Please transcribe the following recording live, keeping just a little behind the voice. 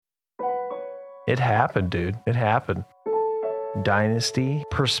It happened, dude. It happened. Dynasty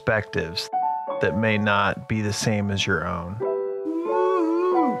perspectives that may not be the same as your own.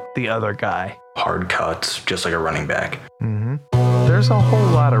 The other guy. Hard cuts, just like a running back. There's a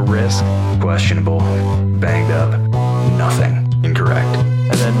whole lot of risk. Questionable, banged up, nothing. Incorrect.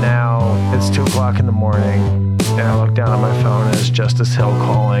 And then now it's 2 o'clock in the morning, and I look down at my phone and it's Justice Hill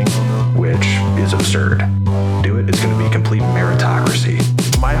calling. Which is absurd. Do it, it's going to be complete meritocracy.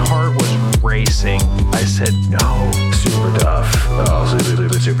 My heart was racing. I said, no. Super tough. Oh,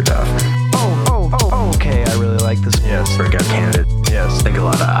 super tough. Oh, okay. I really like this. Yes. Breakout candidate. Yes. I think a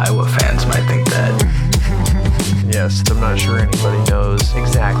lot of Iowa fans might think that. Yes, I'm not sure anybody knows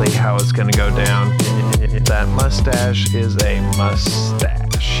exactly how it's going to go down. That mustache is a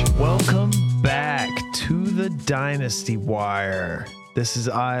mustache. Welcome back to the Dynasty Wire. This is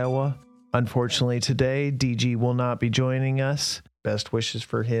Iowa. Unfortunately, today, DG will not be joining us. Best wishes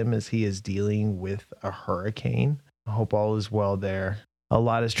for him as he is dealing with a hurricane. I hope all is well there. A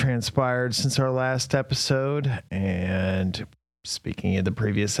lot has transpired since our last episode, and speaking of the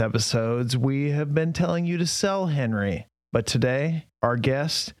previous episodes, we have been telling you to sell Henry. But today, our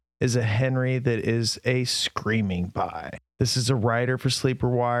guest is a Henry that is a screaming buy. This is a writer for Sleeper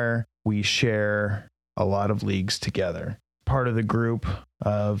Wire. We share a lot of leagues together. Part of the group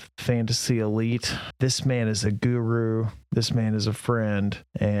of Fantasy Elite. This man is a guru. This man is a friend.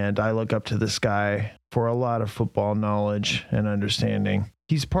 And I look up to this guy for a lot of football knowledge and understanding.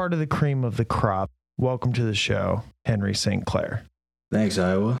 He's part of the cream of the crop. Welcome to the show, Henry St. Clair. Thanks,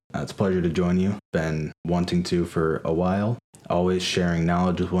 Iowa. It's a pleasure to join you. Been wanting to for a while. Always sharing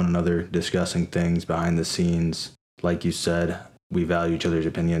knowledge with one another, discussing things behind the scenes. Like you said, we value each other's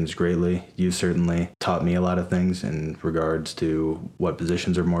opinions greatly. You certainly taught me a lot of things in regards to what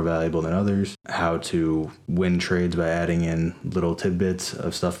positions are more valuable than others, how to win trades by adding in little tidbits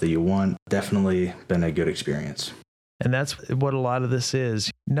of stuff that you want. Definitely been a good experience. And that's what a lot of this is.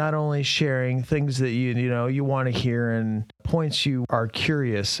 Not only sharing things that you want to hear and points you are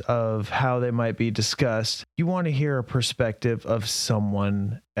curious of how they might be discussed. You want to hear a perspective of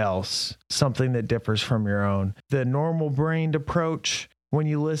someone else, something that differs from your own. The normal brained approach when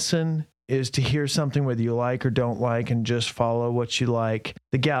you listen is to hear something whether you like or don't like and just follow what you like.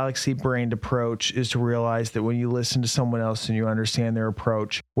 The galaxy brained approach is to realize that when you listen to someone else and you understand their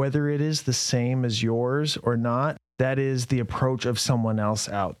approach, whether it is the same as yours or not, that is the approach of someone else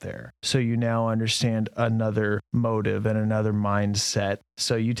out there. So you now understand another motive and another mindset.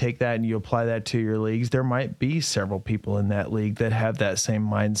 So you take that and you apply that to your leagues. There might be several people in that league that have that same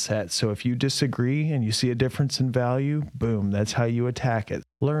mindset. So if you disagree and you see a difference in value, boom, that's how you attack it.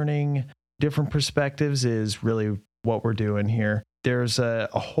 Learning different perspectives is really what we're doing here. There's a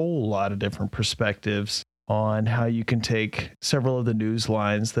whole lot of different perspectives on how you can take several of the news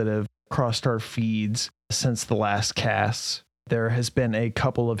lines that have crossed our feeds since the last casts. There has been a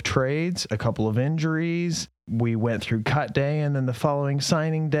couple of trades, a couple of injuries. We went through cut day and then the following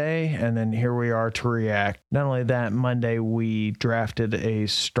signing day, and then here we are to react. Not only that, Monday we drafted a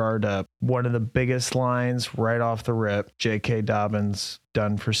startup. One of the biggest lines right off the rip, J.K. Dobbins,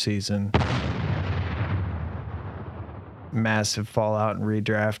 done for season. Massive fallout and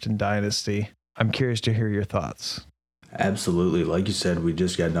redraft and dynasty. I'm curious to hear your thoughts. Absolutely. Like you said, we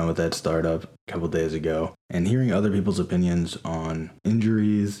just got done with that startup a couple days ago. And hearing other people's opinions on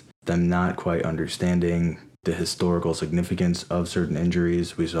injuries, them not quite understanding the historical significance of certain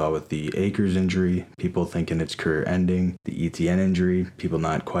injuries. We saw with the Akers injury, people thinking it's career ending. The ETN injury, people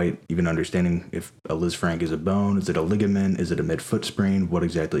not quite even understanding if a Lisfranc is a bone. Is it a ligament? Is it a midfoot sprain? What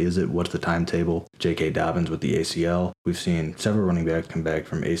exactly is it? What's the timetable? J.K. Dobbins with the ACL. We've seen several running backs come back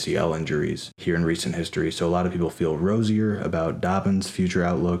from ACL injuries here in recent history. So a lot of people feel rosier about Dobbins' future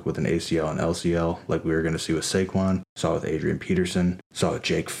outlook with an ACL and LCL, like we were going to see with Saquon. Saw with Adrian Peterson. Saw with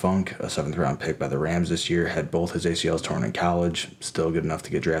Jake Funk, a 7th round pick by the Rams this year. Had both his ACLs torn in college, still good enough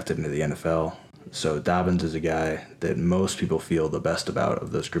to get drafted into the NFL. So Dobbins is a guy that most people feel the best about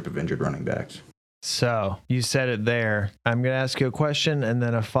of this group of injured running backs. So you said it there. I'm going to ask you a question and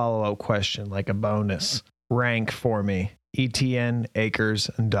then a follow-up question, like a bonus. Rank for me ETN, Akers,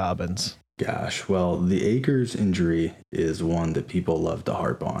 and Dobbins. Gosh, well, the Akers injury is one that people love to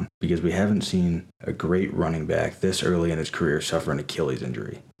harp on because we haven't seen a great running back this early in his career suffer an Achilles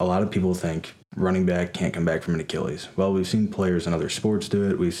injury. A lot of people think running back can't come back from an Achilles. Well, we've seen players in other sports do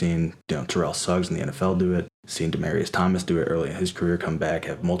it. We've seen Terrell Suggs in the NFL do it. Seen Demaryius Thomas do it early in his career, come back,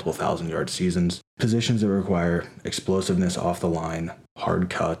 have multiple 1,000-yard seasons. Positions that require explosiveness off the line,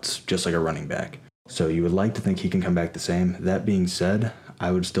 hard cuts, just like a running back. So you would like to think he can come back the same. That being said,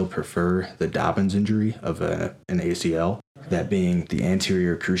 I would still prefer the Dobbins injury of an ACL that being the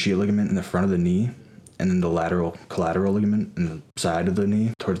anterior cruciate ligament in the front of the knee, and then the lateral collateral ligament in the side of the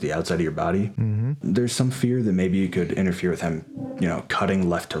knee towards the outside of your body. Mm-hmm. There's some fear that maybe you could interfere with him, cutting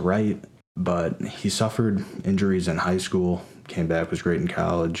left to right, but he suffered injuries in high school, came back, was great in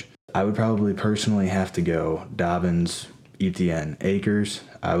college. I would probably personally have to go Dobbins, Etienne, Akers.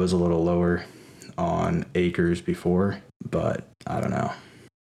 I was a little lower on Akers before, but I don't know.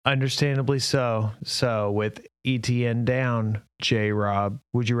 Understandably so. So with ETN down, J-Rob,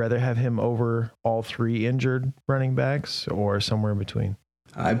 would you rather have him over all three injured running backs or somewhere in between?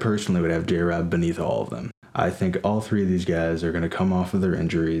 I personally would have J-Rob beneath all of them. I think all three of these guys are going to come off of their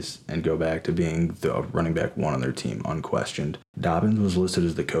injuries and go back to being the running back one on their team, unquestioned. Dobbins was listed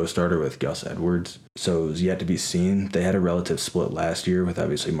as the co-starter with Gus Edwards, so it was yet to be seen. They had a relative split last year with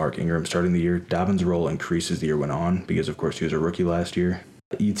obviously Mark Ingram starting the year. Dobbins' role increased as the year went on because, of course, he was a rookie last year.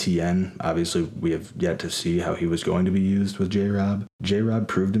 ETN, obviously, we have yet to see how he was going to be used with J-Rob. J-Rob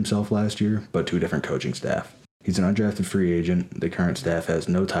proved himself last year, but to a different coaching staff. He's an undrafted free agent. The current staff has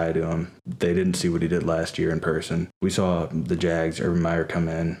no tie to him. They didn't see what he did last year in person. We saw the Jags, Urban Meyer, come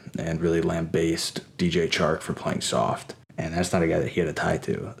in and really lambaste DJ Chark for playing soft. And that's not a guy that he had a tie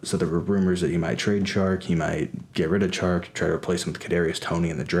to. So there were rumors that he might trade Chark, he might get rid of Chark, try to replace him with Kadarius Toney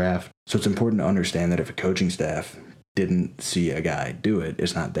in the draft. So it's important to understand that if a coaching staff didn't see a guy do it,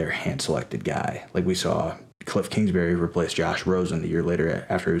 it's not their hand-selected guy. Like we saw Cliff Kingsbury replace Josh Rosen the year later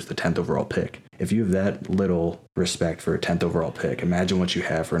after he was the 10th overall pick. If you have that little respect for a 10th overall pick, imagine what you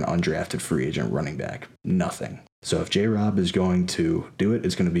have for an undrafted free agent running back. Nothing. So if J-Rob is going to do it,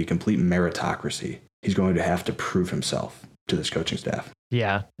 it's going to be complete meritocracy. He's going to have to prove himself to this coaching staff.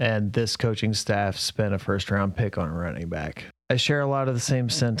 Yeah, and this coaching staff spent a first-round pick on a running back. I share a lot of the same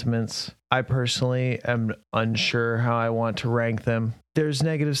sentiments. I personally am unsure how I want to rank them. There's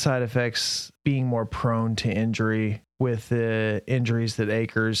negative side effects being more prone to injury with the injuries that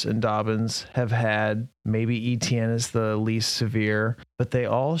Akers and Dobbins have had. Maybe ETN is the least severe, but they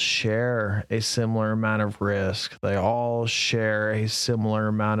all share a similar amount of risk. They all share a similar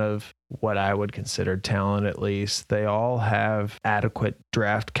amount of what I would consider talent, at least. They all have adequate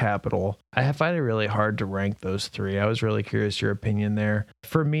draft capital. I find it really hard to rank those three. I was really curious your opinion there.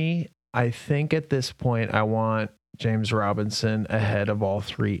 For me, I think at this point, I want James Robinson ahead of all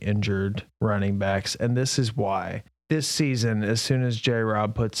three injured running backs. And this is why. This season, as soon as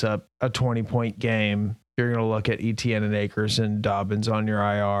J-Rob puts up a 20-point game, you're going to look at ETN and Akers and Dobbins on your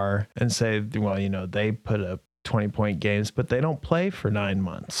IR and say, well, they put up 20-point games, but they don't play for 9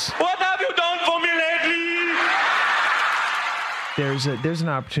 months. What have you done for me lately? There's an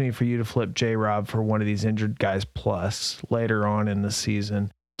opportunity for you to flip J-Rob for one of these injured guys plus later on in the season,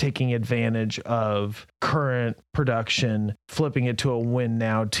 taking advantage of current production, flipping it to a win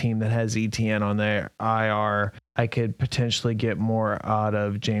now team that has ETN on their IR. I could potentially get more out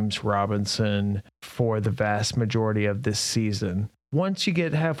of James Robinson for the vast majority of this season. Once you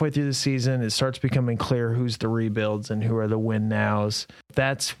get halfway through the season, it starts becoming clear who's the rebuilds and who are the win nows.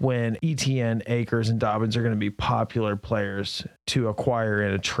 That's when ETN, Akers, and Dobbins are going to be popular players to acquire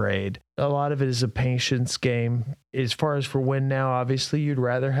in a trade. A lot of it is a patience game. As far as for win now, obviously you'd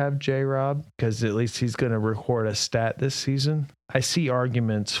rather have J-Rob because at least he's going to record a stat this season. I see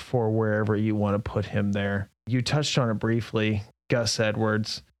arguments for wherever you want to put him there. You touched on it briefly, Gus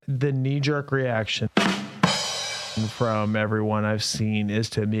Edwards. The knee-jerk reaction from everyone I've seen is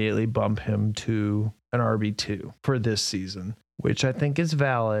to immediately bump him to an RB2 for this season, which I think is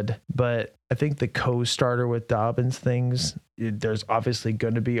valid. But I think the co-starter with Dobbins things, there's obviously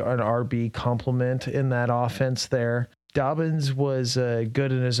going to be an RB complement in that offense there. Dobbins was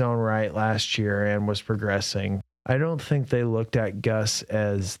good in his own right last year and was progressing. I don't think they looked at Gus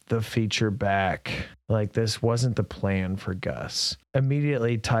as the feature back. Like, this wasn't the plan for Gus.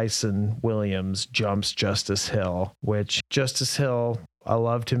 Immediately, Tyson Williams jumps Justice Hill, which Justice Hill, I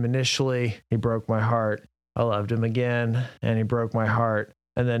loved him initially. He broke my heart. I loved him again, and he broke my heart.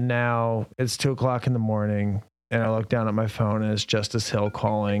 And then now it's 2:00 in the morning, and I look down at my phone, and it's Justice Hill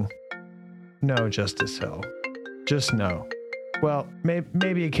calling. No, Justice Hill. Just no. Well,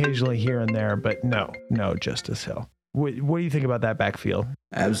 maybe occasionally here and there, but no, Justice Hill. What do you think about that backfield?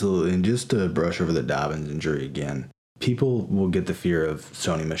 Absolutely. And just to brush over the Dobbins injury again, people will get the fear of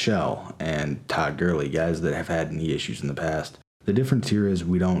Sony Michel and Todd Gurley, guys that have had knee issues in the past. The difference here is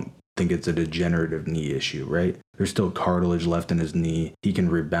we don't think it's a degenerative knee issue, right? There's still cartilage left in his knee. He can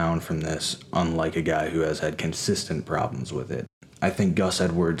rebound from this, unlike a guy who has had consistent problems with it. I think Gus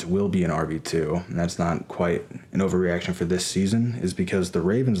Edwards will be an RB2, and that's not quite an overreaction for this season, is because the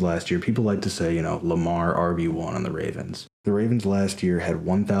Ravens last year, people like to say, Lamar RB1 on the Ravens. The Ravens last year had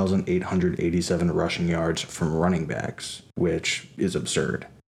 1,887 rushing yards from running backs, which is absurd.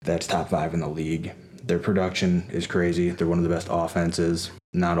 That's top 5 in the league. Their production is crazy. They're one of the best offenses,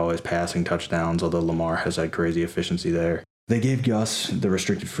 not always passing touchdowns, although Lamar has had crazy efficiency there. They gave Gus the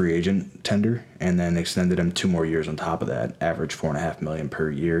restricted free agent tender and then extended him 2 more years on top of that, average $4.5 million per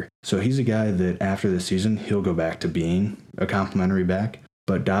year. So he's a guy that after this season, he'll go back to being a complimentary back.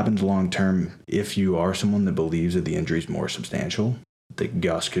 But Dobbins long term, if you are someone that believes that the injury is more substantial, that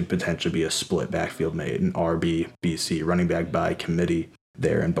Gus could potentially be a split backfield mate, an RB, BC, running back by committee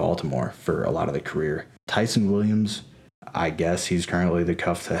there in Baltimore for a lot of the career. Tyson Williams, I guess he's currently the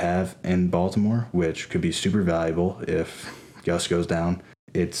cuff to have in Baltimore, which could be super valuable if Gus goes down.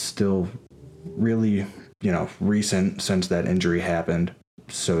 It's still really, recent since that injury happened,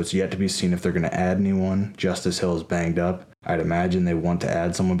 so it's yet to be seen if they're going to add anyone. Justice Hill is banged up. I'd imagine they want to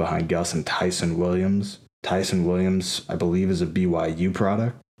add someone behind Gus and Tyson Williams. Tyson Williams, I believe, is a BYU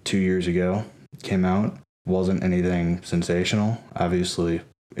product. 2 years ago, came out. Wasn't anything sensational. Obviously,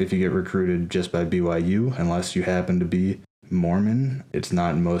 if you get recruited just by BYU, unless you happen to be Mormon, it's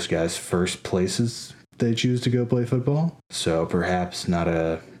not most guys' first places they choose to go play football. So perhaps not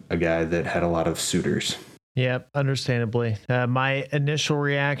a guy that had a lot of suitors. Yep, understandably. My initial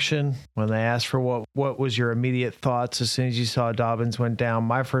reaction when they asked for what was your immediate thoughts as soon as you saw Dobbins went down,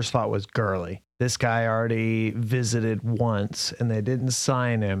 my first thought was Gurley. This guy already visited once and they didn't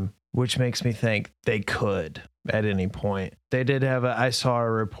sign him, which makes me think they could at any point. They did have I saw a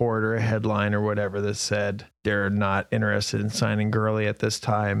report or a headline or whatever that said they're not interested in signing Gurley at this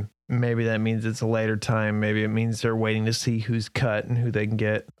time. Maybe that means it's a later time. Maybe it means they're waiting to see who's cut and who they can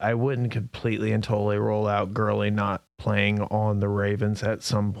get. I wouldn't completely and totally roll out Gurley not playing on the Ravens at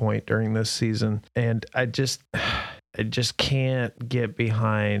some point during this season. And I just can't get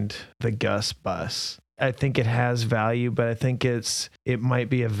behind the Gus bus. I think it has value, but I think it might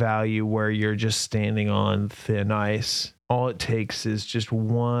be a value where you're just standing on thin ice. All it takes is just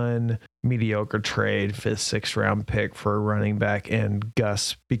one mediocre trade, 5th, 6th round pick for a running back, and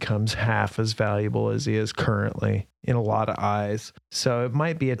Gus becomes half as valuable as he is currently in a lot of eyes. So it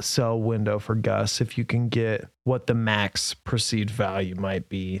might be a sell window for Gus if you can get what the max perceived value might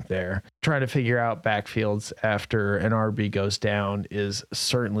be there. Trying to figure out backfields after an RB goes down is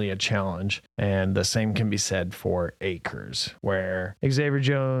certainly a challenge. And the same can be said for Akers, where Xavier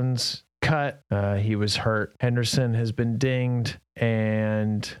Jones cut. He was hurt. Henderson has been dinged,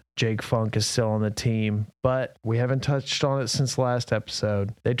 and Jake Funk is still on the team, but we haven't touched on it since last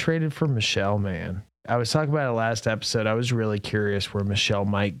episode. They traded for Michel, man. I was talking about it last episode. I was really curious where Michel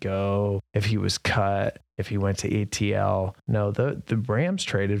might go, if he was cut, if he went to ATL. No, the Rams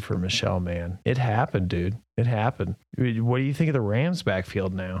traded for Michel, man. It happened, dude. It happened. What do you think of the Rams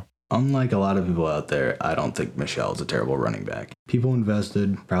backfield now? Unlike a lot of people out there, I don't think Michel is a terrible running back. People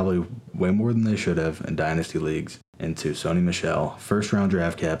invested probably way more than they should have in dynasty leagues into Sony Michel, first-round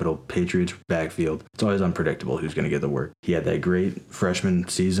draft capital, Patriots backfield. It's always unpredictable who's going to get the work. He had that great freshman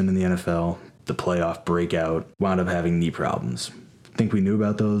season in the NFL, the playoff breakout, wound up having knee problems. I think we knew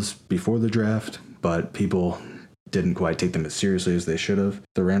about those before the draft, but people didn't quite take them as seriously as they should have.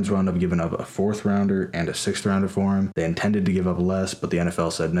 The Rams wound up giving up a 4th rounder and a 6th rounder for him. They intended to give up less, but the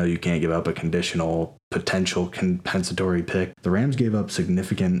NFL said, no, you can't give up a conditional potential compensatory pick. The Rams gave up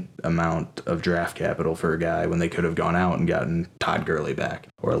significant amount of draft capital for a guy when they could have gone out and gotten Todd Gurley back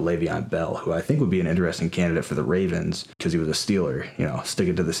or Le'Veon Bell, who I think would be an interesting candidate for the Ravens because he was a Steeler,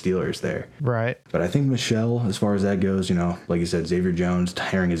 sticking to the Steelers there. Right. But I think Michel, as far as that goes, like you said, Xavier Jones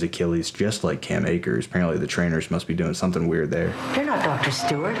tearing his Achilles just like Cam Akers. Apparently the trainers must be doing something weird there. You're not Dr.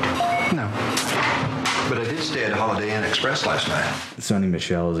 Stewart. No. But I did stay at Holiday Inn Express last night. Sony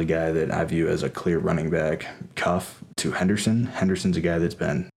Michel is a guy that I view as a clear running back cuff to Henderson. Henderson's a guy that's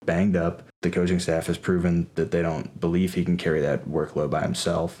been banged up. The coaching staff has proven that they don't believe he can carry that workload by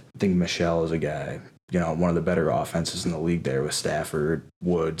himself. I think Michel is a guy, one of the better offenses in the league there with Stafford,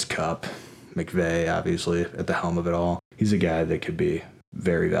 Woods, Kupp, McVay, obviously, at the helm of it all. He's a guy that could be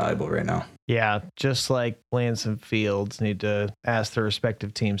very valuable right now. Yeah, just like Lance and Fields need to ask their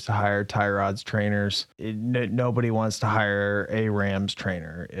respective teams to hire Tyrod's trainers. Nobody wants to hire a Rams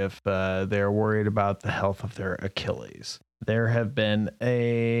trainer if they're worried about the health of their Achilles. There have been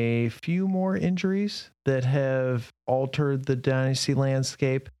a few more injuries that have altered the dynasty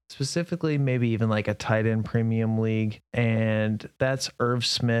landscape. specifically maybe even like a tight end premium league. And that's Irv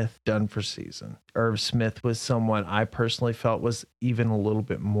Smith done for season. Irv Smith was someone I personally felt was even a little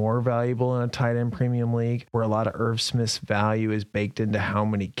bit more valuable in a tight end premium league, where a lot of Irv Smith's value is baked into how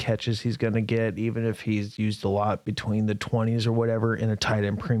many catches he's going to get, even if he's used a lot between the 20s or whatever in a tight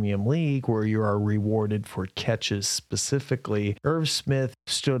end premium league where you are rewarded for catches specifically. Irv Smith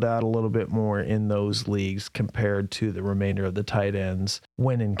stood out a little bit more in those leagues compared to the remainder of the tight ends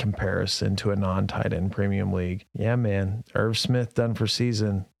when in comparison to a non-tight end premium league. Yeah, man, Irv Smith done for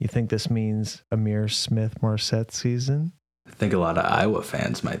season. You think this means Amir Smith-Marset season? I think a lot of Iowa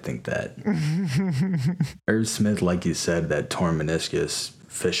fans might think that. Irv Smith, like you said, that torn meniscus,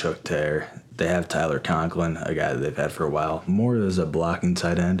 fishhook tear. They have Tyler Conklin, a guy that they've had for a while, more as a blocking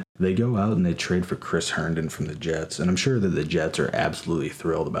tight end. They go out and they trade for Chris Herndon from the Jets, and I'm sure that the Jets are absolutely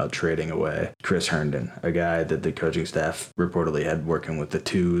thrilled about trading away Chris Herndon, a guy that the coaching staff reportedly had working with the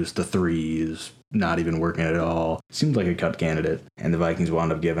 2s, the 3s, not even working at all. Seemed like a cut candidate, and the Vikings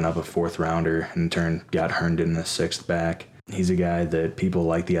wound up giving up a 4th rounder and in turn got Herndon the 6th back. He's a guy that people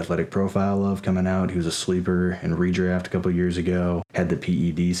like the athletic profile of coming out. He was a sleeper in redraft a couple years ago, had the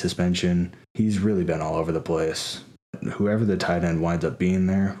PED suspension. He's really been all over the place. Whoever the tight end winds up being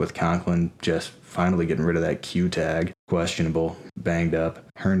there, with Conklin just finally getting rid of that Q tag, questionable, banged up,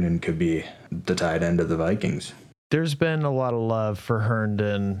 Herndon could be the tight end of the Vikings. There's been a lot of love for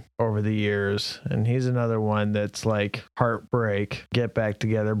Herndon over the years, and he's another one that's like heartbreak, get back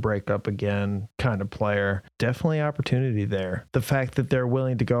together, break up again kind of player. Definitely opportunity there. The fact that they're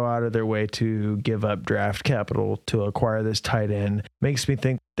willing to go out of their way to give up draft capital to acquire this tight end makes me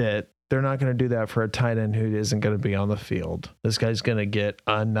think that they're not going to do that for a tight end who isn't going to be on the field. This guy's going to get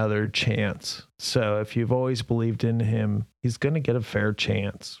another chance. So if you've always believed in him, he's going to get a fair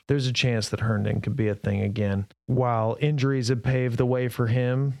chance. There's a chance that Herndon could be a thing again. While injuries have paved the way for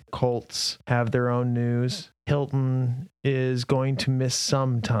him, Colts have their own news. Hilton is going to miss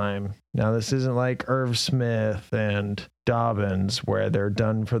some time. Now, this isn't like Irv Smith and Dobbins where they're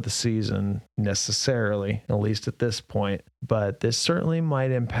done for the season necessarily, at least at this point. But this certainly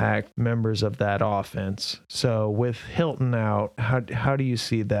might impact members of that offense. So with Hilton out, how do you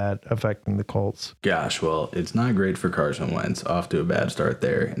see that affecting the Colts? Gosh, well, it's not great for Carson Wentz. Off to a bad start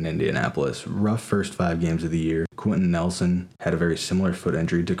there in Indianapolis. Rough first 5 games of the year. Quentin Nelson had a very similar foot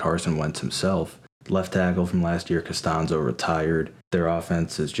injury to Carson Wentz himself. Left tackle from last year, Costanzo, retired. Their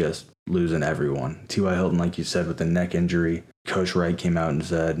offense is just losing everyone. T.Y. Hilton, like you said, with the neck injury, Coach Wright came out and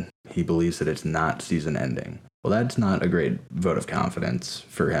said he believes that it's not season ending. Well, that's not a great vote of confidence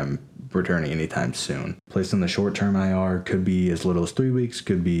for him returning anytime soon. Placed on the short-term IR, could be as little as 3 weeks,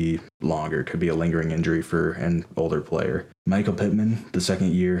 could be longer, could be a lingering injury for an older player. Michael Pittman, the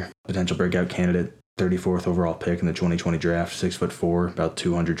second year, potential breakout candidate, 34th overall pick in the 2020 draft, 6'4", about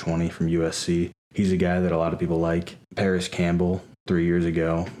 220 from USC. He's a guy that a lot of people like. Paris Campbell, 3 years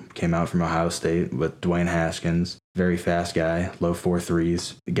ago, came out from Ohio State with Dwayne Haskins. Very fast guy, low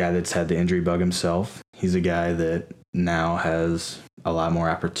 4.3s. The guy that's had the injury bug himself. He's a guy that now has a lot more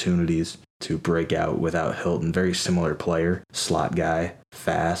opportunities to break out without Hilton. Very similar player, slot guy,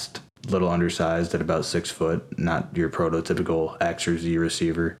 fast, little undersized at about 6 foot, not your prototypical X or Z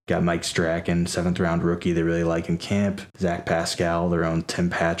receiver. Got Mike Strachan, 7th round rookie they really like in camp. Zach Pascal, their own Tim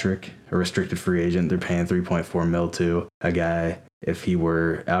Patrick, a restricted free agent they're paying $3.4 million to. A guy, if he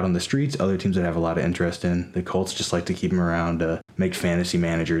were out on the streets, other teams would have a lot of interest in. The Colts just like to keep him around to make fantasy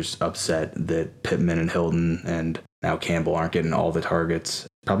managers upset that Pittman and Hilton and now Campbell aren't getting all the targets.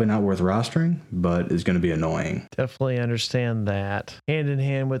 Probably not worth rostering, but is going to be annoying. Definitely understand that. Hand in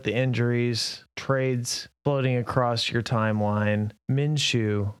hand with the injuries, trades floating across your timeline,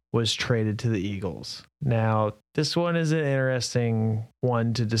 Minshew was traded to the Eagles. Now, this one is an interesting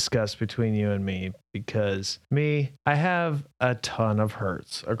one to discuss between you and me because I have a ton of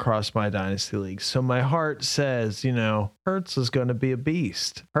Hurts across my dynasty league. So my heart says, Hurts is going to be a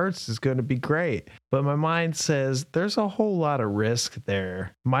beast. Hurts is going to be great. But my mind says there's a whole lot of risk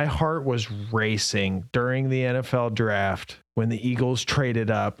there. My heart was racing during the NFL draft when the Eagles traded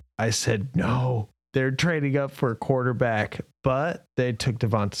up. I said, no, they're trading up for a quarterback, but they took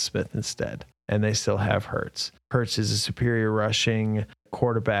Devonta Smith instead. And they still have Hurts. Hurts is a superior rushing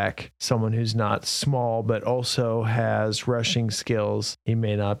quarterback, someone who's not small, but also has rushing skills. He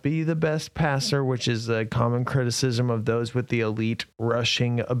may not be the best passer, which is a common criticism of those with the elite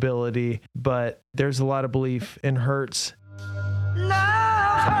rushing ability, but there's a lot of belief in Hurts.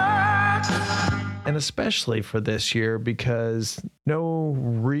 And especially for this year, because no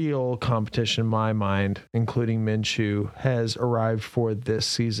real competition in my mind, including Minshew, has arrived for this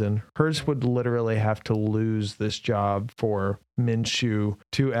season. Hurts would literally have to lose this job for Minshew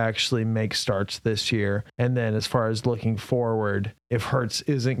to actually make starts this year. And then as far as looking forward, if Hurts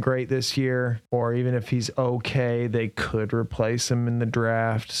isn't great this year, or even if he's okay, they could replace him in the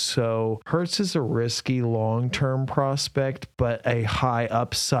draft. So Hurts is a risky long-term prospect, but a high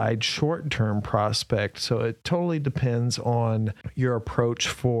upside short-term prospect. So it totally depends on your approach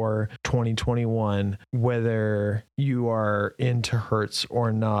for 2021, whether you are into Hurts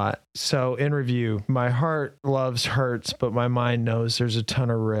or not. So in review, my heart loves Hurts, but my mind knows there's a ton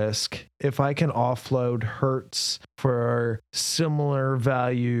of risk. If I can offload Hurts for similar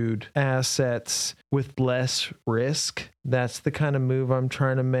valued assets with less risk, that's the kind of move I'm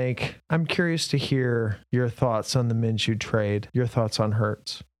trying to make. I'm curious to hear your thoughts on the Minshew trade, your thoughts on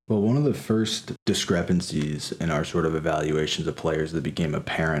Hurts. Well, one of the first discrepancies in our sort of evaluations of players that became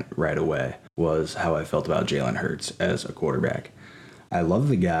apparent right away was how I felt about Jalen Hurts as a quarterback. I love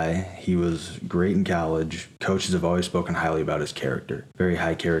the guy. He was great in college. Coaches have always spoken highly about his character. Very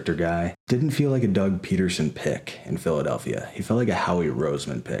high character guy. Didn't feel like a Doug Peterson pick in Philadelphia. He felt like a Howie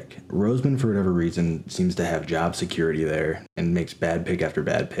Roseman pick. Roseman, for whatever reason, seems to have job security there and makes bad pick after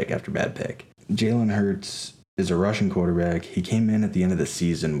bad pick after bad pick. Jalen Hurts is a rushing quarterback. He came in at the end of the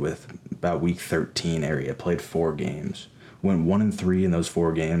season with about week 13 area, played 4 games. Went 1-3 in those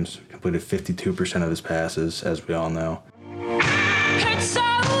 4 games, completed 52% of his passes, as we all know.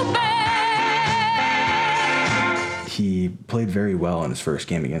 He played very well in his first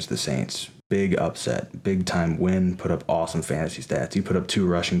game against the Saints. Big upset, big time win, put up awesome fantasy stats. He put up 2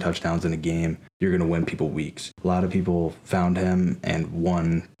 rushing touchdowns in a game. You're going to win people weeks. A lot of people found him and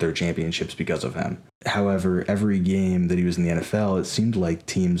won their championships because of him. However, every game that he was in the NFL, it seemed like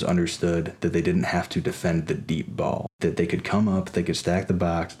teams understood that they didn't have to defend the deep ball, that they could come up, they could stack the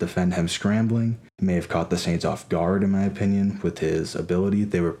box, defend him scrambling. He may have caught the Saints off guard, in my opinion, with his ability.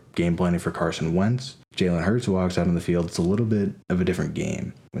 They were game planning for Carson Wentz. Jalen Hurts walks out on the field. It's a little bit of a different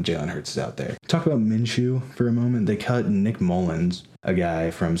game when Jalen Hurts is out there. Talk about Minshew for a moment. They cut Nick Mullins, a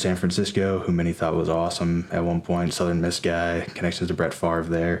guy from San Francisco who many thought was awesome at one point, Southern Miss guy, connections to Brett Favre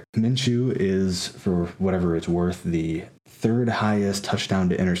there. Minshew is, for whatever it's worth, the 3rd highest touchdown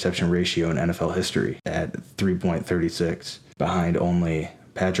to interception ratio in NFL history at 3.36, behind only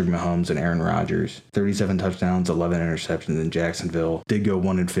Patrick Mahomes and Aaron Rodgers. 37 touchdowns, 11 interceptions in Jacksonville. Did go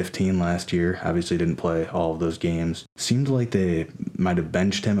 1-15 last year. Obviously didn't play all of those games. Seemed like they might have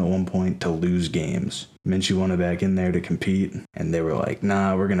benched him at one point to lose games. Minshew wanted back in there to compete, and they were like,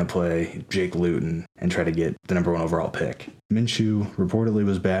 nah, we're going to play Jake Luton and try to get the number 1 overall pick. Minshew reportedly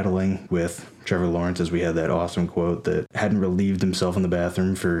was battling with Trevor Lawrence, as we had that awesome quote that hadn't relieved himself in the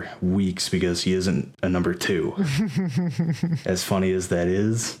bathroom for weeks because he isn't a number 2. As funny as that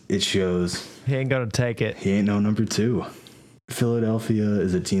is, it shows He ain't going to take it. he ain't no number 2. Philadelphia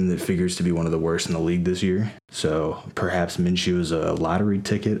is a team that figures to be one of the worst in the league this year, so perhaps Minshew is a lottery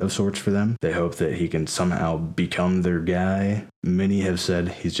ticket of sorts for them. They hope that he can somehow become their guy. Many have said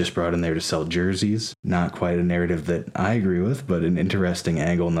he's just brought in there to sell jerseys. Not quite a narrative that I agree with, but an interesting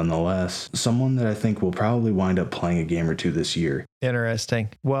angle nonetheless. Someone that I think will probably wind up playing a game or 2 this year. Interesting.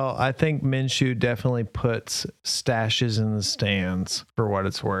 Well, I think Minshew definitely puts stashes in the stands for what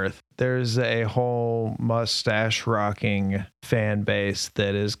it's worth. There's a whole mustache rocking fan base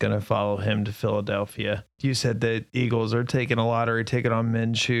that is going to follow him to Philadelphia. You said that Eagles are taking a lottery ticket on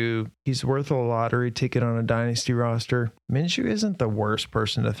Minshew. He's worth a lottery ticket on a dynasty roster. Minshew isn't the worst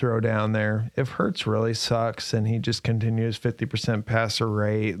person to throw down there. If Hurts really sucks and he just continues 50% passer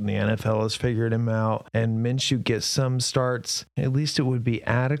rate and the NFL has figured him out and Minshew gets some starts, at least it would be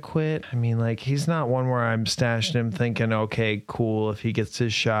adequate. I mean, like, he's not one where I'm stashing him thinking, okay, cool, if he gets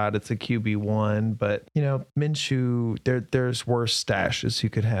his shot, it's a QB1. But, you know, Minshew, there's worse stashes you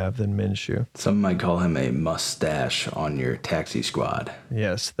could have than Minshew. Some might call him a mustache on your taxi squad.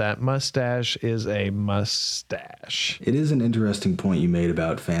 Yes, that mustache is a mustache. It is an interesting point you made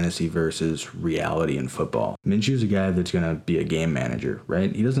about fantasy versus reality in football. Minshew's a guy that's going to be a game manager,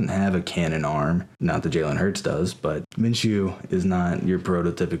 right? He doesn't have a cannon arm, not that Jalen Hurts does, but Minshew is not your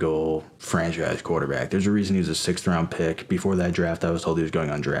prototypical franchise quarterback. There's a reason he was a 6th round pick. Before that draft, I was told he was going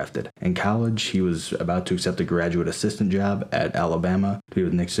undrafted. In college, he was about to accept a graduate assistant job at Alabama to be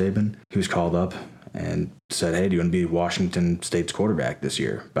with Nick Saban. He was called up and said, hey, do you want to be Washington State's quarterback this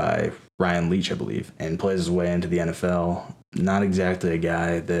year by Ryan Leach, I believe, and plays his way into the NFL. Not exactly a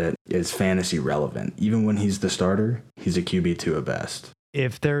guy that is fantasy relevant. Even when he's the starter, he's a QB2 at best.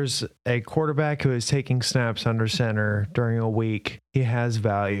 If there's a quarterback who is taking snaps under center during a week, he has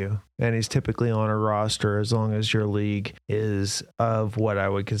value, and he's typically on a roster as long as your league is of what I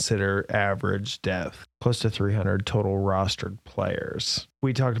would consider average depth. close to 300 total rostered players.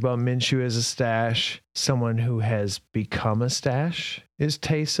 We talked about Minshew as a stash. Someone who has become a stash is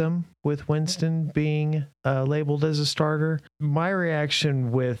Taysom, with Winston being labeled as a starter. My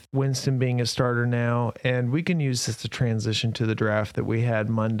reaction with Winston being a starter now, and we can use this to transition to the draft that we had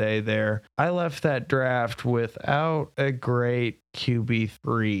Monday there. I left that draft without a great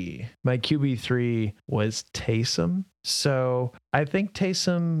QB3. My QB3 was Taysom. So I think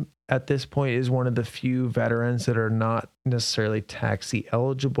Taysom at this point is one of the few veterans that are not necessarily taxi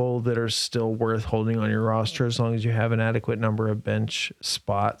eligible that are still worth holding on your roster as long as you have an adequate number of bench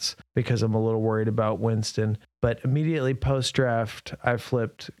spots, because I'm a little worried about Winston. But immediately post draft, I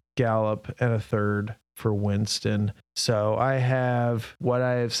flipped Gallup and a third for Winston. So I have what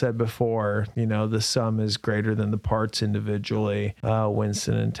I have said before, the sum is greater than the parts individually.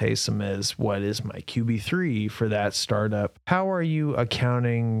 Winston and Taysom is what is my QB3 for that startup. How are you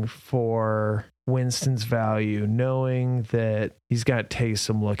accounting for Winston's value, knowing that he's got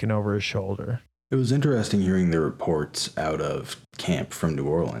Taysom looking over his shoulder? It was interesting hearing the reports out of camp from New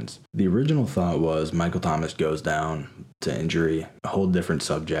Orleans. The original thought was Michael Thomas goes down to injury, a whole different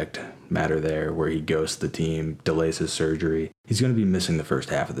subject matter there where he ghosts the team, delays his surgery. He's going to be missing the first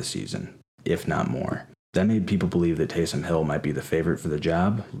half of the season, if not more. That made people believe that Taysom Hill might be the favorite for the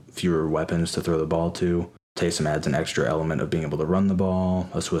job, fewer weapons to throw the ball to. Taysom adds an extra element of being able to run the ball,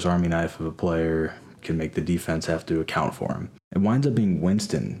 a Swiss Army knife of a player, can make the defense have to account for him. It winds up being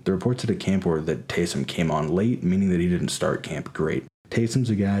Winston. The reports at a camp were that Taysom came on late, meaning that he didn't start camp great. Taysom's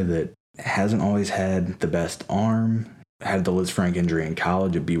a guy that hasn't always had the best arm, had the Liz Frank injury in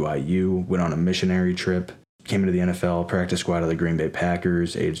college at BYU, went on a missionary trip, came into the NFL, practice squad of the Green Bay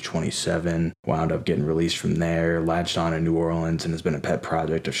Packers, age 27, wound up getting released from there, latched on in New Orleans, and has been a pet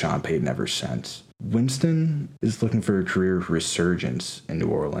project of Sean Payton ever since. Winston is looking for a career resurgence in New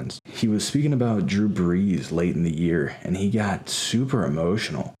Orleans. He was speaking about Drew Brees late in the year, and he got super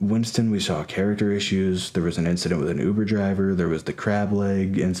emotional. Winston, we saw character issues. There was an incident with an Uber driver. There was the crab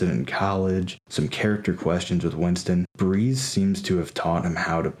leg incident in college. Some character questions with Winston. Brees seems to have taught him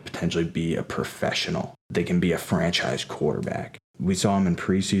how to potentially be a professional. They can be a franchise quarterback. We saw him in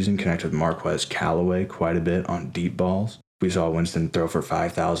preseason connect with Marquez Callaway quite a bit on deep balls. We saw Winston throw for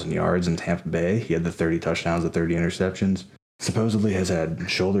 5,000 yards in Tampa Bay. He had the 30 touchdowns, the 30 interceptions. Supposedly has had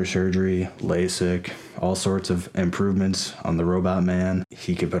shoulder surgery, LASIK, all sorts of improvements on the robot man.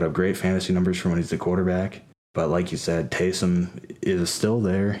 He could put up great fantasy numbers for when he's the quarterback. But like you said, Taysom is still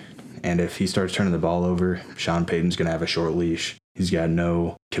there. And if he starts turning the ball over, Sean Payton's going to have a short leash. He's got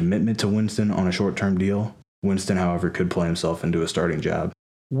no commitment to Winston on a short-term deal. Winston, however, could play himself into a starting job.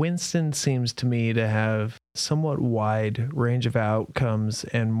 Winston seems to me to have somewhat wide range of outcomes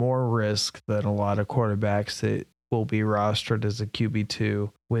and more risk than a lot of quarterbacks that will be rostered as a QB2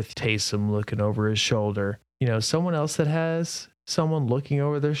 with Taysom looking over his shoulder. Someone else that has someone looking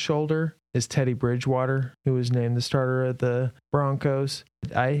over their shoulder is Teddy Bridgewater, who was named the starter at the Broncos.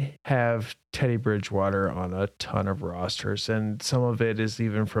 I have Teddy Bridgewater on a ton of rosters, and some of it is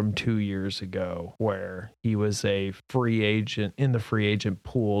even from 2 years ago where he was a free agent in the free agent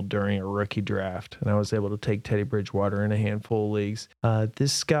pool during a rookie draft, and I was able to take Teddy Bridgewater in a handful of leagues.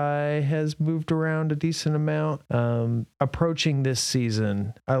 This guy has moved around a decent amount. Approaching this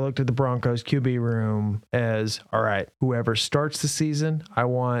season, I looked at the Broncos QB room as, all right, whoever starts the season, I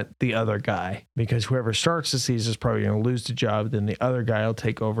want the other guy, because whoever starts the season is probably going to lose the job. Then the other guy will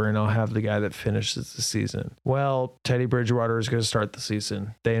take over and I'll have the guy that finishes the season. Well, Teddy Bridgewater is going to start the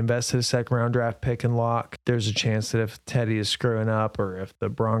season. They invested a second round draft pick in Locke. There's a chance that if Teddy is screwing up or if the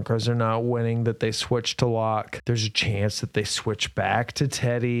Broncos are not winning, that they switch to Locke. There's a chance that they switch back to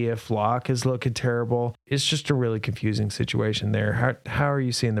Teddy if Locke is looking terrible. It's just a really confusing situation there. How are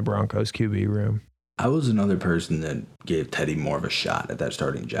you seeing the Broncos QB room? I was another person that gave Teddy more of a shot at that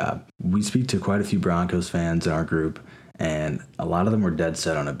starting job. We speak to quite a few Broncos fans in our group, and a lot of them were dead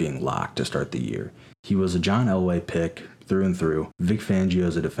set on it being Locke to start the year. He was a John Elway pick through and through. Vic Fangio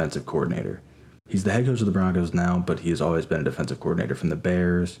is a defensive coordinator. He's the head coach of the Broncos now, but he has always been a defensive coordinator from the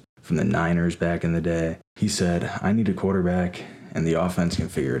Bears, from the Niners back in the day. He said, I need a quarterback, and the offense can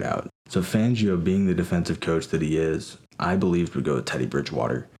figure it out. So Fangio, being the defensive coach that he is, I believed would go with Teddy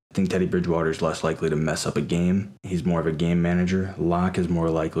Bridgewater. I think Teddy Bridgewater is less likely to mess up a game. He's more of a game manager. Locke is more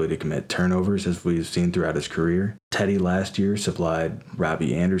likely to commit turnovers, as we've seen throughout his career. Teddy last year supplied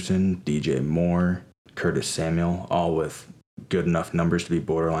Robbie Anderson, DJ Moore, Curtis Samuel, all with good enough numbers to be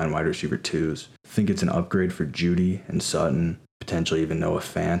borderline wide receiver twos. I think it's an upgrade for Judy and Sutton, potentially even Noah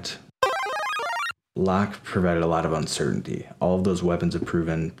Fant. Locke provided a lot of uncertainty. All of those weapons have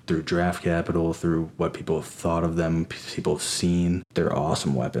proven through draft capital, through what people have thought of them, people have seen. They're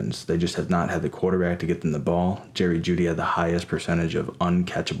awesome weapons. They just have not had the quarterback to get them the ball. Jerry Jeudy had the highest percentage of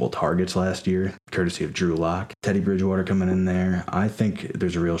uncatchable targets last year, courtesy of Drew Lock. Teddy Bridgewater coming in there. I think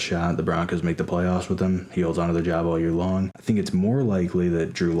there's a real shot the Broncos make the playoffs with him. He holds onto their job all year long. I think it's more likely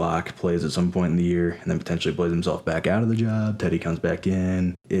that Drew Lock plays at some point in the year and then potentially plays himself back out of the job. Teddy comes back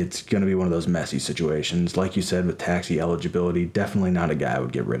in. It's going to be one of those messy situations. Like you said, with taxi eligibility, definitely not a guy I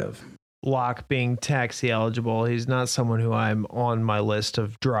would get rid of. Locke being taxi eligible, he's not someone who I'm on my list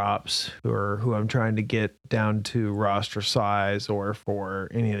of drops or who I'm trying to get down to roster size or for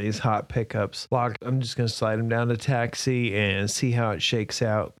any of these hot pickups. Locke, I'm just going to slide him down to taxi and see how it shakes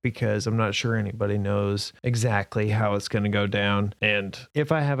out because I'm not sure anybody knows exactly how it's going to go down. And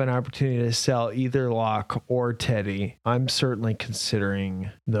if I have an opportunity to sell either Locke or Teddy, I'm certainly considering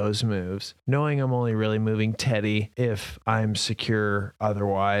those moves. Knowing I'm only really moving Teddy if I'm secure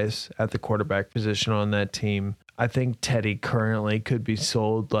otherwise at the quarterback position on that team. I think Teddy currently could be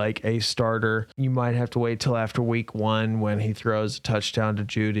sold like a starter. You might have to wait till after week 1 when he throws a touchdown to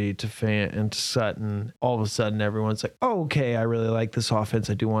Jeudy, to Fant, and to Sutton. All of a sudden, everyone's like, oh, okay, I really like this offense.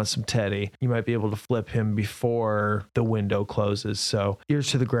 I do want some Teddy. You might be able to flip him before the window closes. So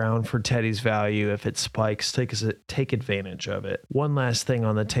ears to the ground for Teddy's value. If it spikes, take advantage of it. One last thing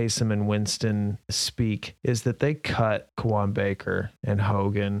on the Taysom and Winston speak is that they cut Kawaan Baker and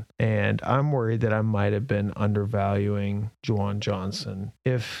Hogan, and I'm worried that I might have been undervaluing Juwan Johnson.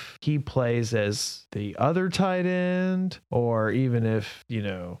 If he plays as the other tight end, or even if,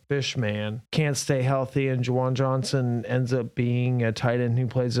 Fishman can't stay healthy and Juwan Johnson ends up being a tight end who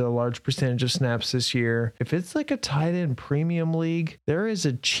plays a large percentage of snaps this year, if it's like a tight end premium league, there is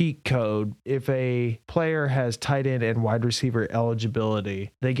a cheat code. If a player has tight end and wide receiver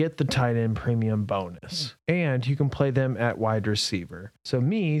eligibility, they get the tight end premium bonus. And you can play them at wide receiver. So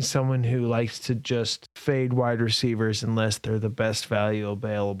me, someone who likes to just fade wide receivers unless they're the best value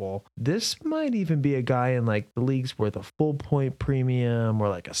available, this might even be a guy in like the leagues worth a full point premium or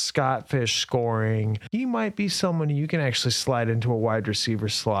like a Scott Fish scoring. He might be someone you can actually slide into a wide receiver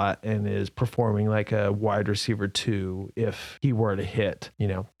slot and is performing like a wide receiver 2 if he were to hit.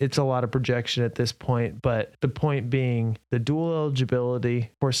 It's a lot of projection at this point, but the point being the dual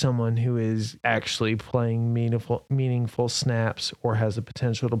eligibility for someone who is actually playing meaningful snaps or has the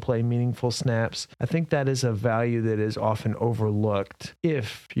potential to play meaningful snaps. I think that is a value that is often overlooked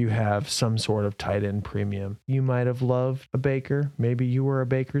if you have some sort of tight end premium. You might have loved a Baker. Maybe you were a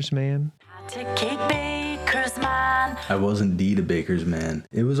Baker's man. I was indeed a Baker's man.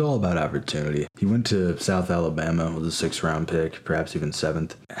 It was all about opportunity. He went to South Alabama with a 6th round pick, perhaps even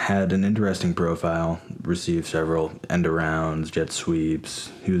 7th. Had an interesting profile, received several end arounds, jet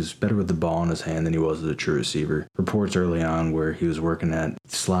sweeps. He was better with the ball in his hand than he was as a true receiver. Reports early on where he was working at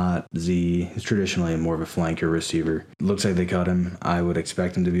slot, Z. He's traditionally more of a flanker receiver. Looks like they cut him. I would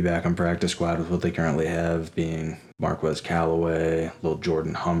expect him to be back on practice squad with what they currently have, being Marquez Callaway, little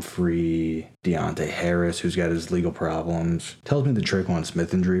Jordan Humphrey, Deontay Harris, who's got his legal problems. Tells me the Traquan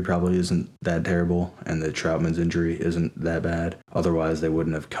Smith injury probably isn't that terrible, and the Troutman's injury isn't that bad. Otherwise, they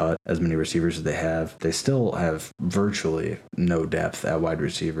wouldn't have cut as many receivers as they have. They still have virtually no depth at wide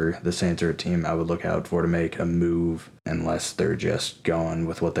receiver. The Saints are a team I would look out for to make a move unless they're just going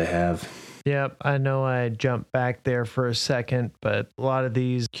with what they have. Yep, I know I jumped back there for a second, but a lot of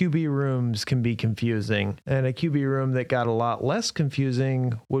these QB rooms can be confusing. And a QB room that got a lot less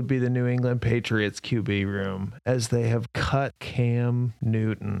confusing would be the New England Patriots QB room, as they have cut Cam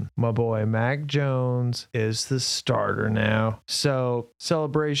Newton. My boy Mac Jones is the starter now. So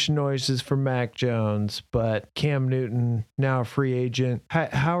celebration noises for Mac Jones, but Cam Newton now a free agent.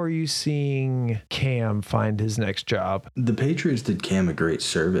 How are you seeing Cam find his next job? The Patriots did Cam a great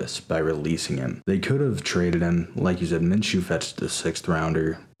service by releasing him. They could have traded him. Like you said, Minshew fetched the 6th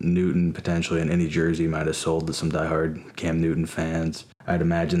rounder. Newton potentially in any jersey might have sold to some diehard Cam Newton fans. I'd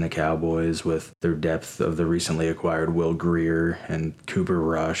imagine the Cowboys, with their depth of the recently acquired Will Grier and Cooper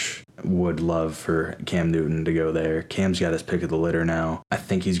Rush, would love for Cam Newton to go there. Cam's got his pick of the litter now. I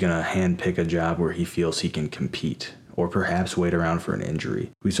think he's going to handpick a job where he feels he can compete, or perhaps wait around for an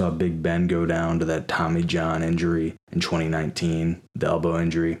injury. We saw Big Ben go down to that Tommy John injury in 2019, the elbow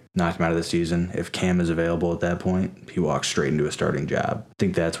injury, knocked him out of the season. If Cam is available at that point, he walks straight into a starting job. I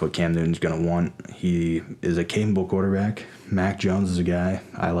think that's what Cam Newton's going to want. He is a capable quarterback. Mac Jones is a guy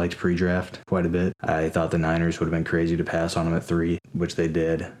I liked pre-draft quite a bit. I thought the Niners would have been crazy to pass on him at 3, which they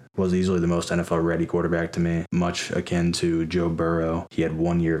did. was easily the most NFL-ready quarterback to me, much akin to Joe Burrow. He had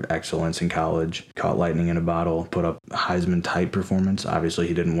 1 year of excellence in college, caught lightning in a bottle, put up Heisman-type performance. Obviously,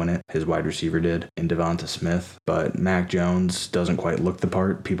 he didn't win it. His wide receiver did in Devonta Smith. But Mac Jones doesn't quite look the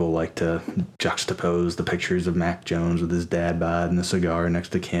part. People like to juxtapose the pictures of Mac Jones with his dad bod and the cigar next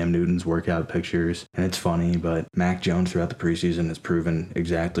to Cam Newton's workout pictures. And it's funny, but Mac Jones throughout the preseason has proven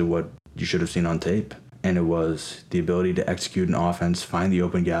exactly what you should have seen on tape. And it was the ability to execute an offense, find the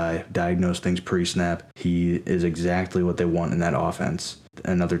open guy, diagnose things pre-snap. He is exactly what they want in that offense.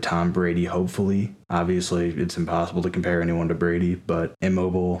 Another Tom Brady, hopefully. Obviously, it's impossible to compare anyone to Brady, but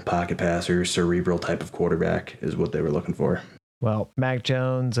immobile, pocket passer, cerebral type of quarterback is what they were looking for. Well, Mac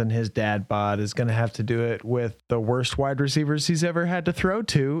Jones and his dad bod is going to have to do it with the worst wide receivers he's ever had to throw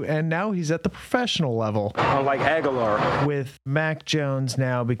to, and now he's at the professional level. Like Aguilar. With Mac Jones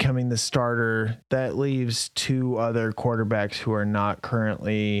now becoming the starter, that leaves two other quarterbacks who are not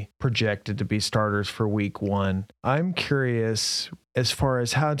currently projected to be starters for week 1. I'm curious as far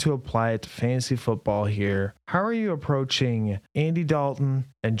as how to apply it to fantasy football here. How are you approaching Andy Dalton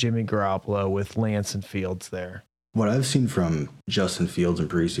and Jimmy Garoppolo with Lance and Fields there? What I've seen from Justin Fields in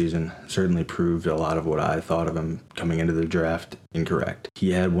preseason certainly proved a lot of what I thought of him coming into the draft incorrect.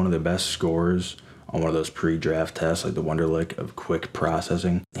 He had one of the best scores on one of those pre-draft tests, like the Wonderlic of quick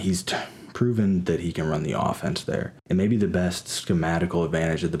processing. He's proven that he can run the offense there. And maybe the best schematical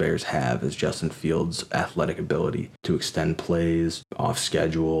advantage that the Bears have is Justin Fields' athletic ability to extend plays, off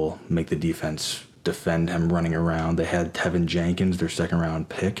schedule, make the defense defend him running around. They had Tevin Jenkins, their second-round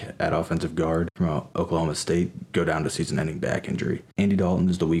pick at offensive guard from Oklahoma State, go down to season-ending back injury. Andy Dalton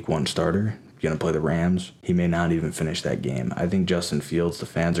is the week 1 starter. Going to play the Rams. He may not even finish that game. I think Justin Fields, the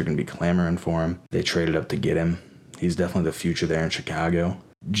fans are going to be clamoring for him. They traded up to get him. He's definitely the future there in Chicago.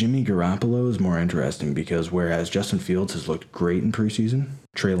 Jimmy Garoppolo is more interesting because whereas Justin Fields has looked great in preseason,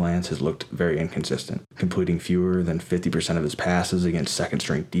 Trey Lance has looked very inconsistent, completing fewer than 50% of his passes against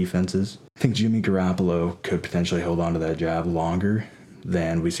second-string defenses. I think Jimmy Garoppolo could potentially hold on to that job longer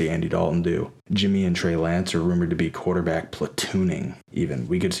than we see Andy Dalton do. Jimmy and Trey Lance are rumored to be quarterback platooning even.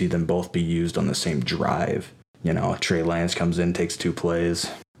 We could see them both be used on the same drive. You know, Trey Lance comes in, takes 2 plays,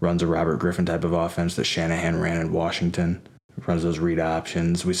 runs a Robert Griffin type of offense that Shanahan ran in Washington. Runs those read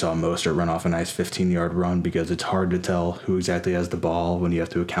options. We saw Mostert run off a nice 15-yard run because it's hard to tell who exactly has the ball when you have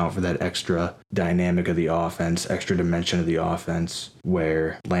to account for that extra dynamic of the offense, extra dimension of the offense,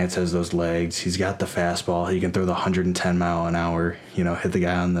 where Lance has those legs. He's got the fastball. He can throw the 110 mile an hour, hit the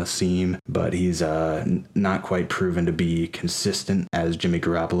guy on the seam, but he's not quite proven to be consistent as Jimmy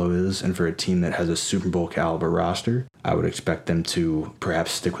Garoppolo is. And for a team that has a Super Bowl caliber roster, I would expect them to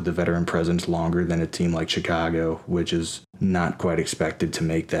perhaps stick with the veteran presence longer than a team like Chicago, which is not quite expected to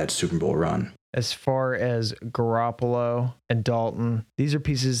make that Super Bowl run. As far as Garoppolo and Dalton, these are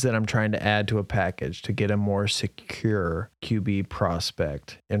pieces that I'm trying to add to a package to get a more secure QB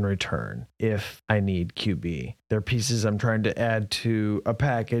prospect in return if I need QB. They're pieces I'm trying to add to a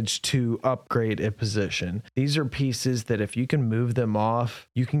package to upgrade a position. These are pieces that if you can move them off,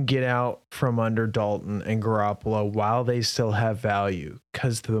 you can get out from under Dalton and Garoppolo while they still have value.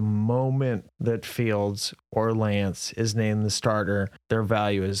 Because the moment that Fields or Lance is named the starter, their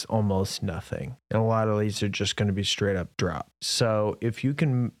value is almost nothing. And a lot of these are just going to be straight up drop. So if you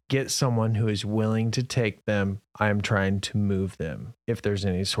can get someone who is willing to take them, I'm trying to move them if there's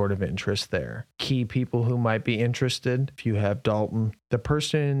any sort of interest there. Key people who might be interested, if you have Dalton, the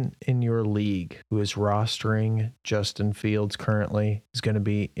person in your league who is rostering Justin Fields currently is going to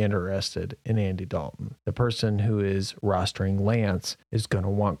be interested in Andy Dalton. The person who is rostering Lance is going to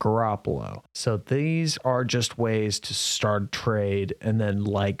want Garoppolo. So these are just ways to start a trade and then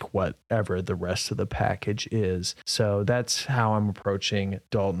like whatever the rest of the package is. So that's how I'm approaching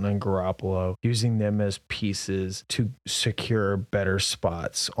Dalton and Garoppolo, using them as pieces to secure better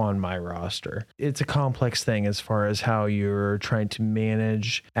spots on my roster. It's a complex thing as far as how you're trying to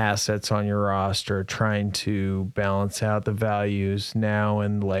manage assets on your roster, trying to balance out the values now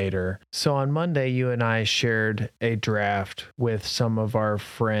and later. So on Monday, you and I shared a draft with some of our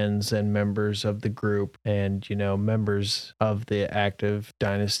friends and members of the group and, members of the active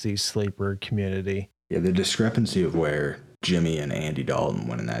Dynasty Sleeper community. Yeah, the discrepancy of where Jimmy and Andy Dalton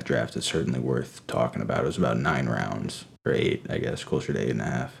went in that draft is certainly worth talking about. It was about 9 rounds, or 8, I guess, closer to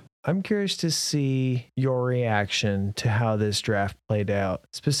 8.5. I'm curious to see your reaction to how this draft played out.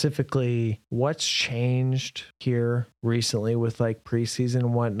 Specifically, what's changed here recently with like preseason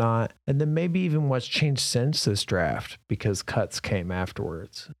and whatnot, and then maybe even what's changed since this draft because cuts came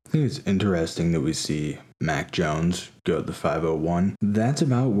afterwards. I think it's interesting that we see Mac Jones go at the 501. That's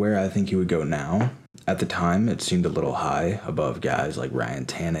about where I think he would go now. At the time, it seemed a little high above guys like Ryan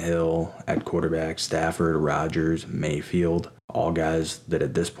Tannehill at quarterback, Stafford, Rodgers, Mayfield, all guys that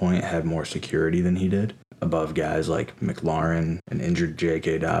at this point had more security than he did. Above guys like McLaurin and injured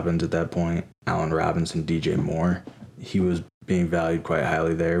J.K. Dobbins at that point, Allen Robinson, DJ Moore. He was being valued quite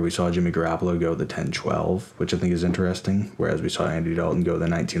highly there. We saw Jimmy Garoppolo go the 10-12, which I think is interesting, whereas we saw Andy Dalton go the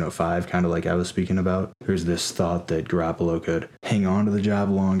 1905, kind of like I was speaking about. There's this thought that Garoppolo could hang on to the job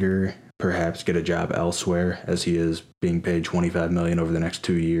longer, perhaps get a job elsewhere, as he is being paid $25 million over the next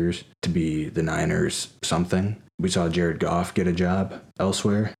 2 years to be the Niners something. We saw Jared Goff get a job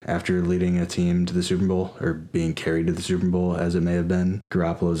elsewhere after leading a team to the Super Bowl, or being carried to the Super Bowl as it may have been.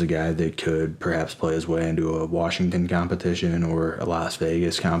 Garoppolo is a guy that could perhaps play his way into a Washington competition or a Las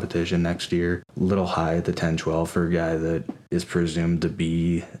Vegas competition next year. A little high at the 10-12 for a guy that is presumed to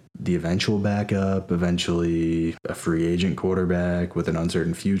be the eventual backup, eventually a free agent quarterback with an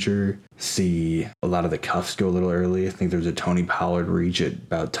uncertain future. See a lot of the cuffs go a little early. I think there was a Tony Pollard reach at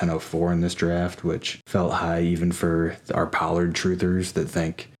about 10:04 in this draft, which felt high even for our Pollard truthers that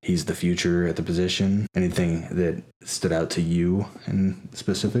think he's the future at the position. Anything that stood out to you in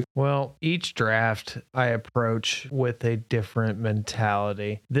specific? Well, each draft I approach with a different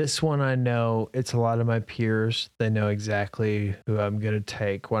mentality. This one I know it's a lot of my peers. They know exactly who I'm going to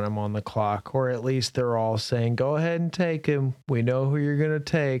take when I'm on the clock, or at least they're all saying, go ahead and take him. We know who you're going to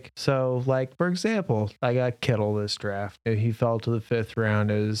take. So, like, for example, I got Kittle this draft. He fell to the 5th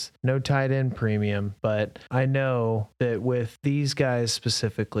round. It was no tight end premium, but I know that with these guys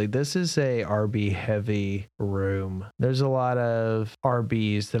specifically, this is a RB heavy room. There's a lot of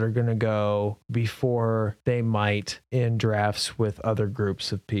RBs that are going to go before they might in drafts with other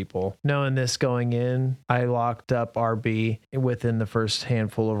groups of people. Knowing this going in, I locked up RB within the first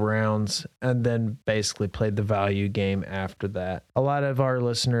handful of rounds and then basically played the value game after that. A lot of our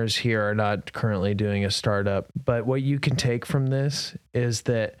listeners here are not currently doing a startup, but what you can take from this is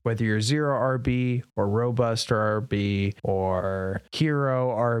that whether you're zero RB or robust RB or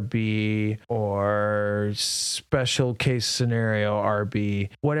hero RB or special case scenario RB,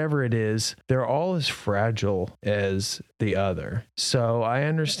 whatever it is, they're all as fragile as the other. So I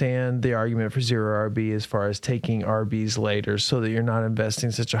understand the argument for zero RB as far as taking RBs later so that you're not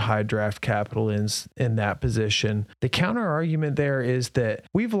investing such a high draft capital in that position. The counter argument there is that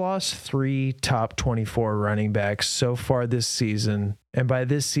we've lost 3 top 24 running backs so far this season. And by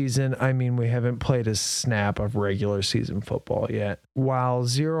this season, I mean we haven't played a snap of regular season football yet. While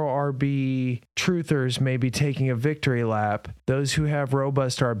zero RB truthers may be taking a victory lap, those who have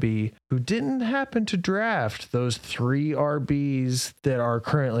robust RB who didn't happen to draft those 3 RBs that are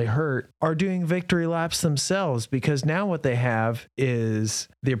currently hurt are doing victory laps themselves, because now what they have is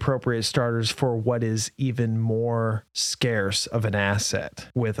the appropriate starters for what is even more scarce of an asset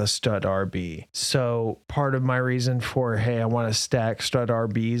with a stud RB. So part of my reason for, hey, I want to stack stud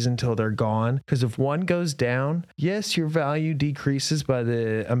RBs until they're gone, because if one goes down, yes, your value decreases by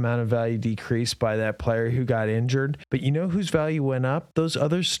the amount of value decreased by that player who got injured, but you know whose value went up? Those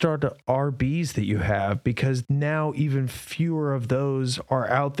other stud RBs that you have, because now even fewer of those are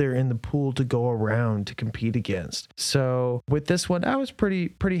out there in the pool to go around to compete against. So with this one, I was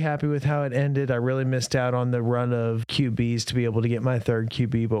pretty happy with how it ended. I really missed out on the run of QBs to be able to get my 3rd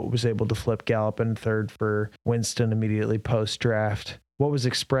QB, but was able to flip Gallup in 3rd for Winston immediately post-draft. What was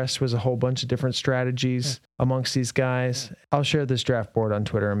expressed was a whole bunch of different strategies amongst these guys. I'll share this draft board on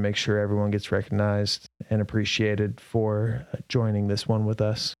Twitter and make sure everyone gets recognized and appreciated for joining this one with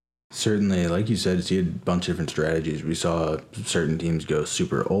us. Certainly, like you said, see a bunch of different strategies. We saw certain teams go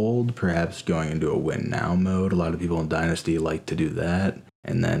super old, perhaps going into a win now mode. A lot of people in Dynasty like to do that,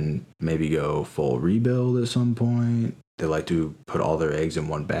 and then maybe go full rebuild at some point. They like to put all their eggs in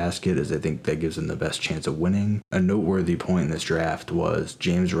one basket, as they think that gives them the best chance of winning. A noteworthy point in this draft was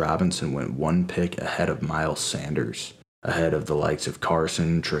James Robinson went 1 pick ahead of Miles Sanders, ahead of the likes of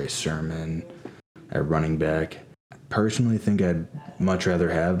Carson, Trey Sermon at running back. Personally think I'd much rather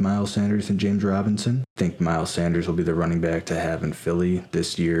have Miles Sanders than James Robinson. I think Miles Sanders will be the running back to have in Philly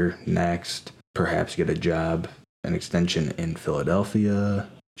this year, next. Perhaps get a job, an extension in Philadelphia,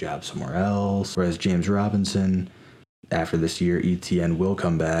 job somewhere else. Whereas James Robinson, after this year, ETN will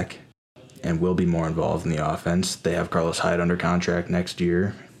come back and will be more involved in the offense. They have Carlos Hyde under contract next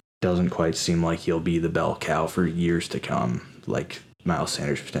year. Doesn't quite seem like he'll be the bell cow for years to come, like Miles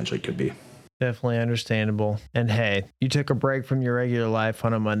Sanders potentially could be. Definitely understandable. And hey, you took a break from your regular life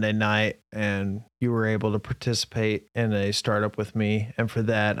on a Monday night and you were able to participate in a startup with me. And for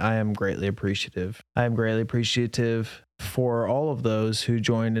that, I am greatly appreciative. I am greatly appreciative for all of those who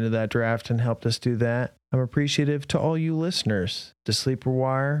joined into that draft and helped us do that. I'm appreciative to all you listeners, to Sleeper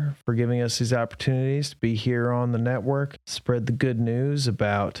Wire, for giving us these opportunities to be here on the network, spread the good news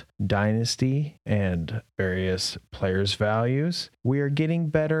about Dynasty and various players' values. We are getting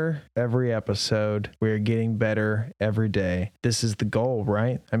better every episode. We are getting better every day. This is the goal,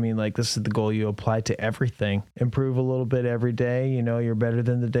 right? I mean, like, this is the goal you apply to everything. Improve a little bit every day. You know, you're better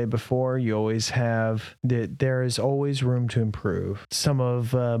than the day before. You always have, there is always room to improve. Some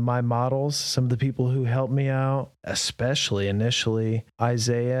of my models, some of the people who helped me out, especially initially,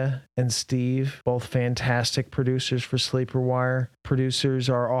 Isaiah and Steve, both fantastic producers for Sleeper Wire. Producers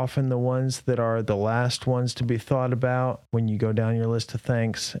are often the ones that are the last ones to be thought about when you go down your list of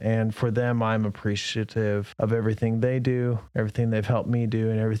thanks. And for them, I'm appreciative of everything they do, everything they've helped me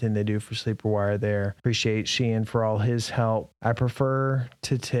do, and everything they do for Sleeper Wire there. Appreciate Sheehan for all his help. I prefer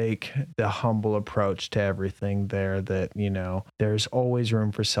to take the humble approach to everything there, that, you know, there's always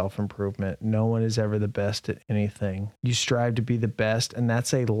room for self-improvement. No one is ever the best at anything. You strive to be the best, and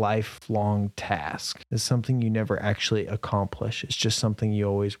that's a lifelong task. It's something you never actually accomplish. It's just something you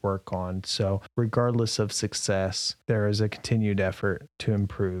always work on. So regardless of success, there is a continued effort to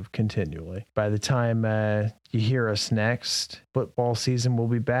improve continually. By the time you hear us next, football season will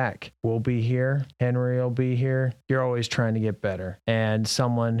be back. We'll be here. Henry will be here. You're always trying to get better. And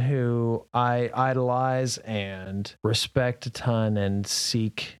someone who I idolize and respect a ton and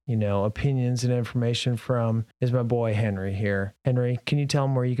seek, you know, opinions and information from is my boy Henry here. Henry, can you tell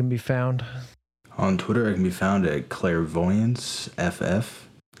him where you can be found? On Twitter, I can be found at Clairvoyance FF.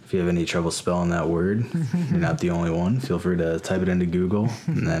 If you have any trouble spelling that word, you're not the only one. Feel free to type it into Google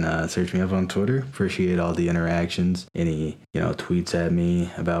and then search me up on Twitter. Appreciate all the interactions. Any, tweets at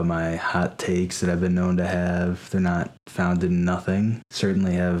me about my hot takes that I've been known to have. They're not founded in nothing.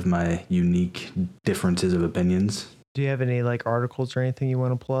 Certainly have my unique differences of opinions. Do you have any articles or anything you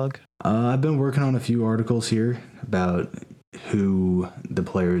want to plug? I've been working on a few articles here about who the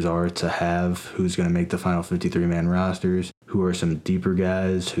players are to have, who's going to make the final 53-man rosters, who are some deeper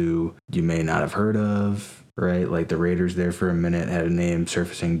guys who you may not have heard of, right? Like the Raiders there for a minute had a name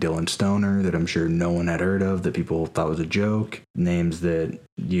surfacing, Dylan Stoner, that I'm sure no one had heard of, that people thought was a joke. Names that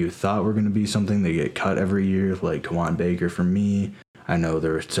you thought were going to be something that get cut every year, like Kawan Baker for me. I know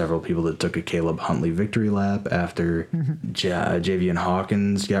there were several people that took a Caleb Huntley victory lap after Javian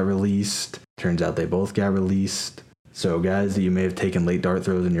Hawkins got released. Turns out they both got released. So guys that you may have taken late dart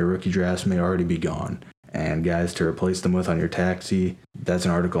throws in your rookie drafts may already be gone. And guys to replace them with on your taxi, that's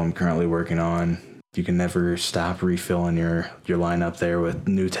an article I'm currently working on. You can never stop refilling your lineup there with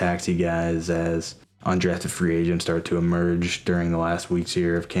new taxi guys as undrafted free agents start to emerge during the last weeks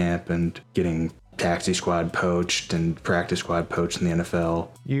here of camp and getting taxi squad poached and practice squad poached in the NFL.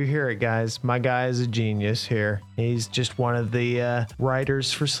 You hear it, guys. My guy is a genius here. He's just one of the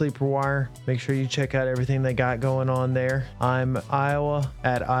writers for Sleeper Wire. Make sure you check out everything they got going on there. I'm Iowa,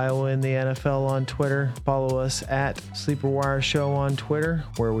 at Iowa in the NFL on Twitter. Follow us at Sleeper Wire Show on Twitter,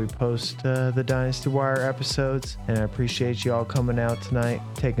 where we post the Dynasty Wire episodes. And I appreciate you all coming out tonight,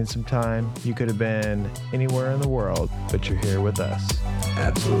 taking some time. You could have been anywhere in the world, but you're here with us.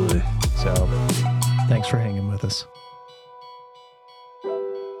 Absolutely. So, thanks for hanging with us.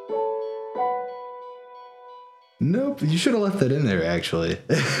 Nope, you should have left that in there, actually.